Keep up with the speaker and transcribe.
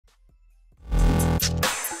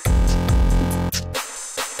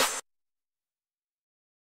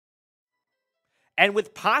And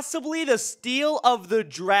with possibly the steal of the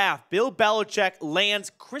draft, Bill Belichick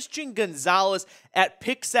lands Christian Gonzalez at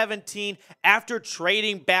pick 17 after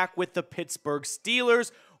trading back with the Pittsburgh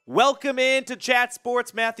Steelers. Welcome in to Chat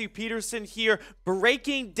Sports. Matthew Peterson here,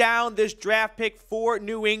 breaking down this draft pick for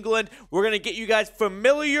New England. We're going to get you guys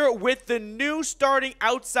familiar with the new starting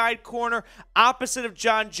outside corner opposite of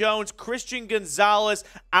John Jones, Christian Gonzalez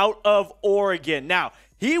out of Oregon. Now,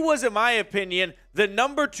 he was, in my opinion, the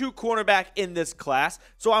number 2 cornerback in this class,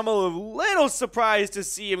 so I'm a little surprised to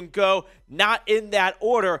see him go not in that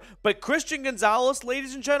order. But Christian Gonzalez,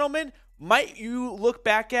 ladies and gentlemen, might you look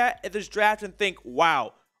back at this draft and think,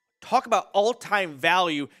 wow, talk about all-time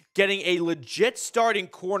value, getting a legit starting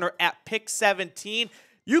corner at pick 17.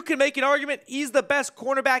 You can make an argument he's the best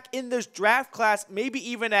cornerback in this draft class, maybe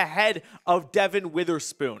even ahead of Devin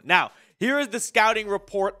Witherspoon. Now, here is the scouting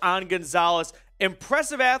report on Gonzalez.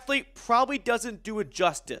 Impressive athlete, probably doesn't do it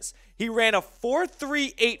justice. He ran a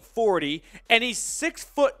 4.3 840, and he's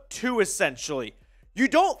 6'2" essentially. You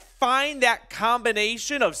don't find that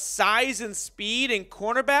combination of size and speed in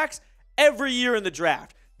cornerbacks every year in the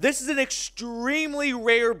draft. This is an extremely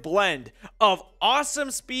rare blend of awesome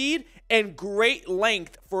speed and great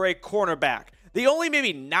length for a cornerback. The only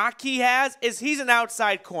maybe knock he has is he's an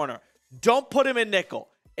outside corner. Don't put him in nickel.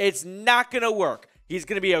 It's not going to work. He's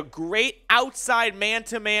going to be a great outside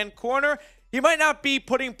man-to-man corner. He might not be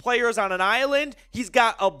putting players on an island. He's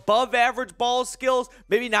got above average ball skills,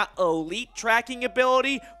 maybe not elite tracking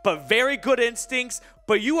ability, but very good instincts.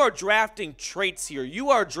 But you are drafting traits here.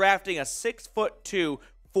 You are drafting a 6'2",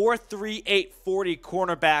 4.3 840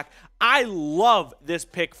 cornerback. I love this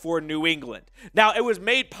pick for New England. Now, it was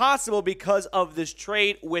made possible because of this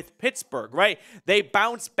trade with Pittsburgh, right? They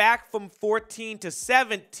bounced back from 14 to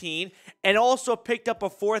 17 and also picked up a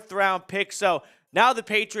 4th-round pick. So now the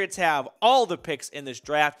Patriots have all the picks in this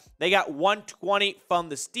draft. They got 120 from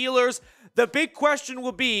the Steelers. The big question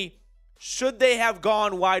will be, should they have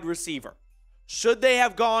gone wide receiver? Should they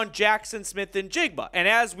have gone Jackson Smith and Jigba? And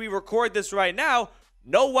as we record this right now,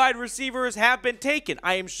 no wide receivers have been taken.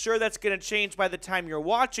 I am sure that's going to change by the time you're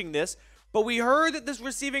watching this, but we heard that this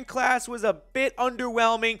receiving class was a bit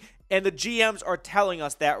underwhelming, and the GMs are telling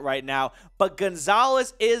us that right now. But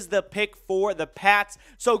Gonzalez is the pick for the Pats,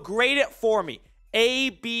 so grade it for me. A,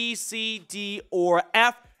 B, C, D, or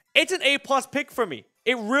F. It's an A-plus pick for me.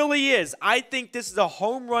 It really is. I think this is a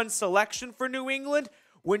home run selection for New England.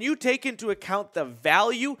 When you take into account the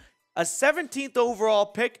value, a 17th overall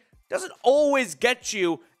pick doesn't always get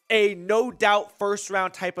you a no-doubt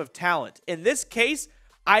first-round type of talent. In this case,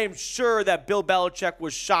 I am sure that Bill Belichick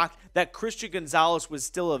was shocked that Christian Gonzalez was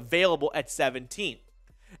still available at 17.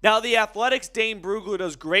 Now, the Athletics' Dane Brugler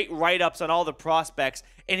does great write-ups on all the prospects,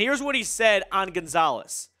 and here's what he said on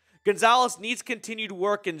Gonzalez. Gonzalez needs continued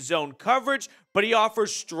work in zone coverage, but he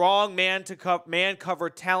offers strong man cover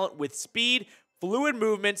talent with speed, fluid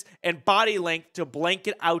movements, and body length to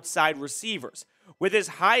blanket outside receivers. With his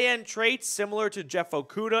high-end traits similar to Jeff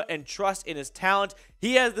Okudah and trust in his talent,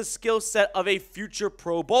 he has the skill set of a future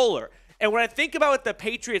Pro Bowler. And when I think about what the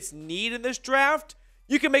Patriots need in this draft,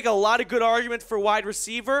 you can make a lot of good arguments for wide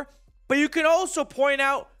receiver, but you can also point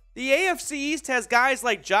out the AFC East has guys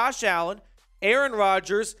like Josh Allen, Aaron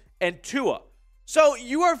Rodgers, and Tua. So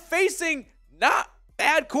you are facing not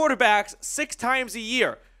bad quarterbacks 6 times a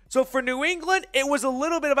year. So for New England, it was a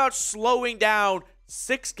little bit about slowing down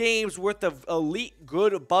 6 games worth of elite,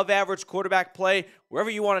 good, above-average quarterback play, wherever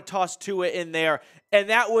you want to toss Tua in there. And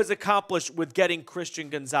that was accomplished with getting Christian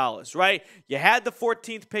Gonzalez, right? You had the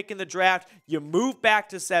 14th pick in the draft. You move back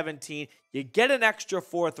to 17. You get an extra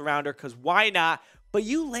 4th-rounder because why not? But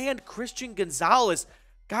you land Christian Gonzalez.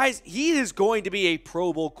 Guys, he is going to be a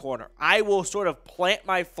Pro Bowl corner. I will sort of plant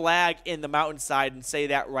my flag in the mountainside and say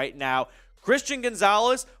that right now. Christian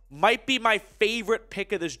Gonzalez might be my favorite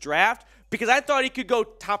pick of this draft, because I thought he could go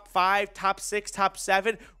top 5, top 6, top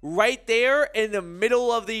 7, right there in the middle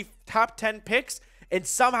of the top 10 picks, and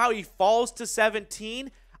somehow he falls to 17.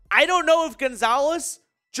 I don't know if Gonzalez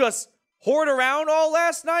just whored around all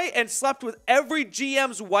last night and slept with every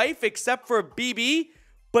GM's wife except for BB,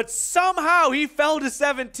 but somehow he fell to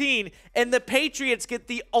 17, and the Patriots get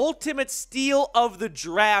the ultimate steal of the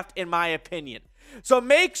draft, in my opinion. So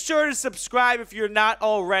make sure to subscribe if you're not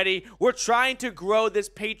already. We're trying to grow this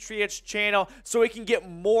Patriots channel so we can get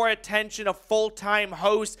more attention, a full-time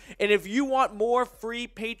host. And if you want more free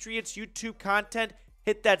Patriots YouTube content,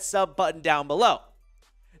 hit that sub button down below.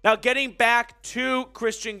 Now, getting back to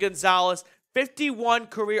Christian Gonzalez, 51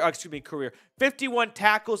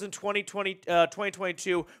 tackles in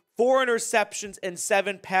 2022, 4 interceptions, and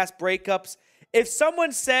 7 pass breakups. If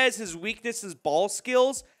someone says his weakness is ball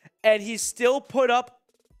skills, and he still put up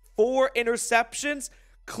 4 interceptions.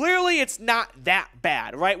 Clearly, it's not that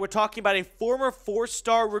bad, right? We're talking about a former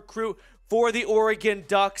 4-star recruit for the Oregon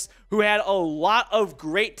Ducks who had a lot of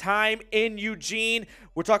great time in Eugene.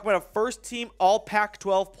 We're talking about a first-team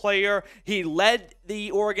All-Pac-12 player. He led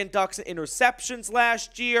the Oregon Ducks in interceptions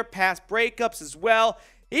last year, pass breakups as well.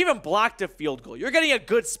 He even blocked a field goal. You're getting a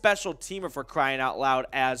good special teamer for crying out loud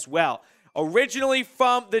as well. Originally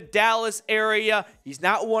from the Dallas area, he's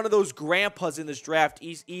not one of those grandpas in this draft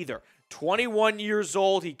either. 21 years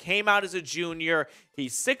old. He came out as a junior.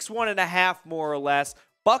 He's 6'1.5" more or less.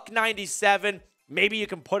 $197. Maybe you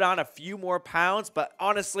can put on a few more pounds, but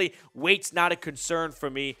honestly, weight's not a concern for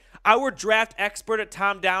me. Our draft expert at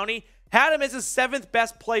Tom Downey had him as the 7th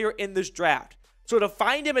best player in this draft. So to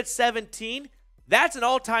find him at 17, that's an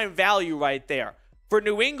all-time value right there. For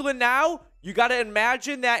New England now, you got to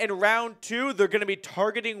imagine that in round 2, they're going to be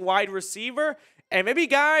targeting wide receiver. And maybe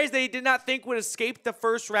guys they did not think would escape the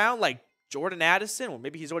 1st round, like Jordan Addison, or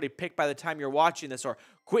maybe he's already picked by the time you're watching this, or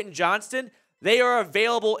Quentin Johnston, they are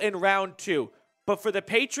available in round 2. But for the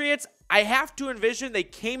Patriots, I have to envision they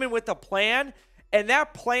came in with a plan, and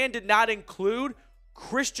that plan did not include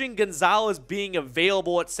Christian Gonzalez being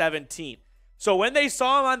available at 17. So when they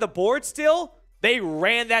saw him on the board still, they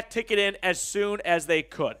ran that ticket in as soon as they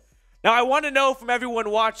could. Now, I want to know from everyone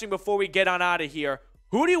watching before we get on out of here,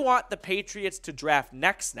 who do you want the Patriots to draft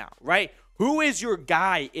next now, right? Who is your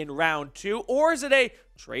guy in round 2? Or is it a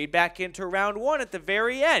trade back into round 1 at the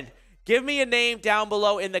very end? Give me a name down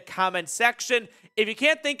below in the comment section. If you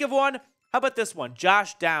can't think of one, how about this one?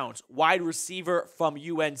 Josh Downs, wide receiver from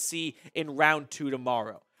UNC in round 2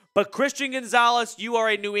 tomorrow. But Christian Gonzalez, you are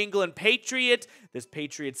a New England Patriot. This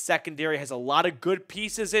Patriots secondary has a lot of good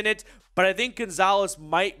pieces in it, but I think Gonzalez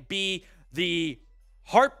might be the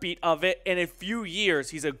heartbeat of it in a few years.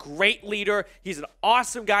 He's a great leader. He's an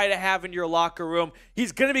awesome guy to have in your locker room.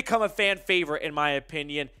 He's going to become a fan favorite, in my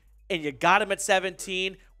opinion. And you got him at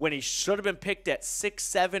 17 when he should have been picked at 6,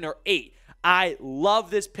 7, or 8. I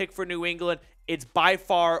love this pick for New England. It's by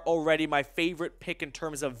far already my favorite pick in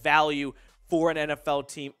terms of value for an NFL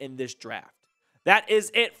team in this draft. That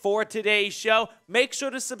is it for today's show. Make sure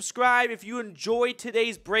to subscribe if you enjoyed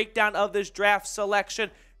today's breakdown of this draft selection.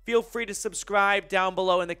 Feel free to subscribe down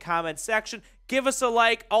below in the comments section. Give us a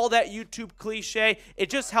like, all that YouTube cliche. It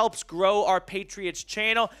just helps grow our Patriots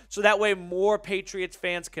channel so that way more Patriots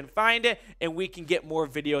fans can find it and we can get more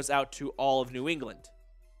videos out to all of New England.